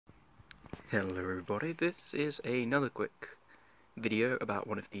Hello everybody, this is another quick video about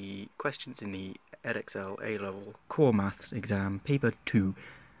one of the questions in the EdExcel A-Level Core Maths exam, paper 2,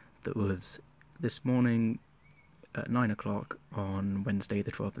 that was this morning at 9 o'clock on Wednesday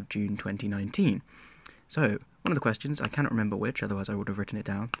the 12th of June 2019. So, one of the questions, I cannot remember which, otherwise I would have written it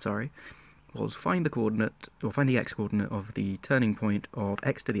down, sorry, was find the coordinate, or find the x-coordinate of the turning point of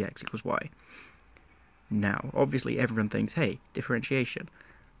x to the x equals y. Now, obviously everyone thinks, hey, differentiation.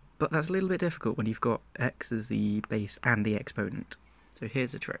 But that's a little bit difficult when you've got x as the base and the exponent. So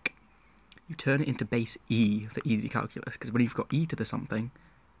here's a trick. You turn it into base e for easy calculus, because when you've got e to the something,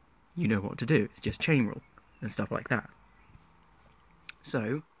 you know what to do. It's just chain rule and stuff like that.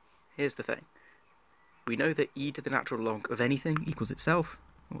 So, here's the thing. We know that e to the natural log of anything equals itself,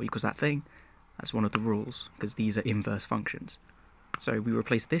 or equals that thing. That's one of the rules, because these are inverse functions. So we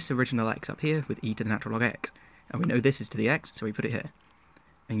replace this original x up here with e to the natural log x. And we know this is to the x, so we put it here.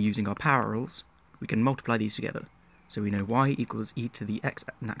 And using our power rules, we can multiply these together. So we know y equals e to the x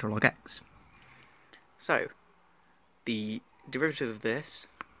natural log x. So, the derivative of this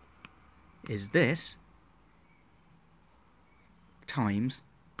is this times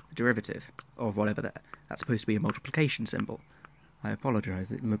the derivative of whatever that. That's supposed to be a multiplication symbol. I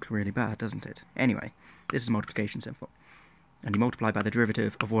apologise, it looks really bad, doesn't it? Anyway, this is a multiplication symbol. And you multiply by the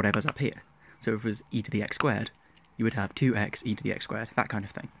derivative of whatever's up here. So if it was e to the x squared, you would have 2x e to the x squared, that kind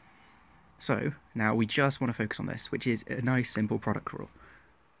of thing. So, now we just want to focus on this, which is a nice simple product rule.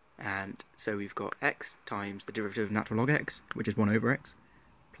 And so we've got x times the derivative of natural log x, which is 1 over x,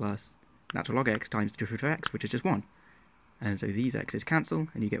 plus natural log x times the derivative of x, which is just 1. And so these x's cancel,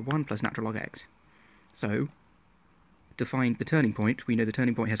 and you get 1 plus natural log x. So, to find the turning point, we know the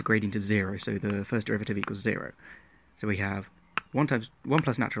turning point has a gradient of 0, so the first derivative equals 0. So we have 1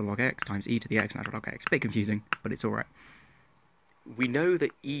 plus natural log x times e to the x natural log x. Bit confusing, but it's alright. We know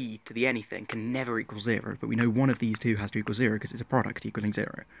that e to the anything can never equal 0, but we know one of these two has to equal 0 because it's a product equaling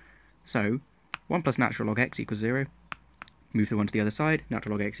 0. So, 1 plus natural log x equals 0. Move the 1 to the other side,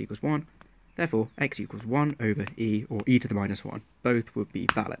 natural log x equals 1. Therefore, x equals 1 over e, or e to the minus 1. Both would be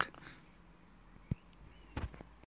valid.